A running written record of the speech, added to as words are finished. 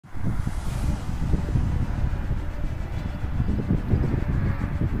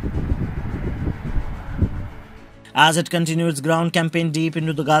As it continued its ground campaign deep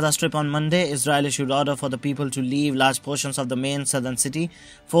into the Gaza Strip on Monday, Israel issued order for the people to leave large portions of the main southern city,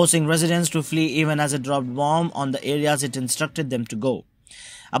 forcing residents to flee even as it dropped bombs on the areas it instructed them to go.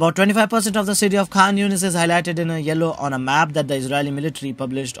 About 25% of the city of Khan Yunis is highlighted in a yellow on a map that the Israeli military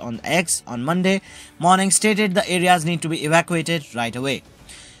published on X on Monday morning stated the areas need to be evacuated right away.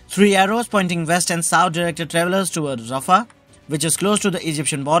 3 arrows pointing west and south directed travelers toward Rafah, which is close to the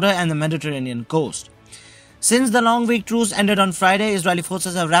Egyptian border and the Mediterranean coast. Since the long week truce ended on Friday, Israeli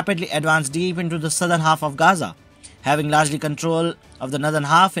forces have rapidly advanced deep into the southern half of Gaza, having largely control of the northern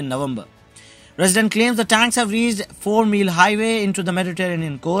half in November. Resident claims the tanks have reached 4-mile highway into the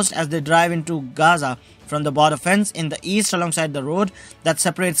Mediterranean coast as they drive into Gaza from the border fence in the east alongside the road that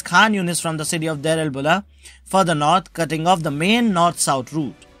separates Khan Yunis from the city of Deir el-Bala further north, cutting off the main north-south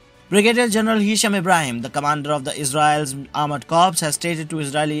route. Brigadier General Hisham Ibrahim, the commander of the Israel's armored corps, has stated to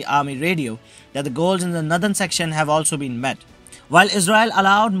Israeli army radio that the goals in the northern section have also been met. While Israel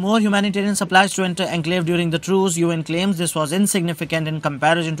allowed more humanitarian supplies to enter enclave during the truce, UN claims this was insignificant in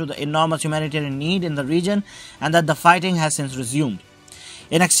comparison to the enormous humanitarian need in the region and that the fighting has since resumed.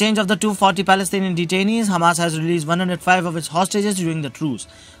 In exchange of the 240 Palestinian detainees, Hamas has released 105 of its hostages during the truce.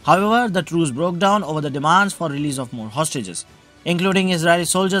 However, the truce broke down over the demands for release of more hostages, including Israeli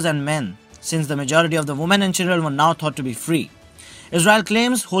soldiers and men, since the majority of the women and children were now thought to be free. Israel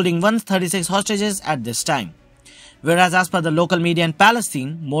claims holding 136 hostages at this time. Whereas as per the local media in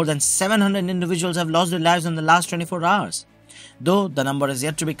Palestine, more than 700 individuals have lost their lives in the last 24 hours, though the number is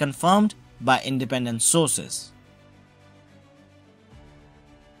yet to be confirmed by independent sources.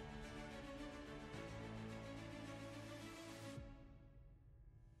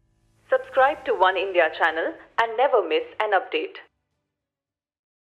 Subscribe to Oneindia channel and never miss an update.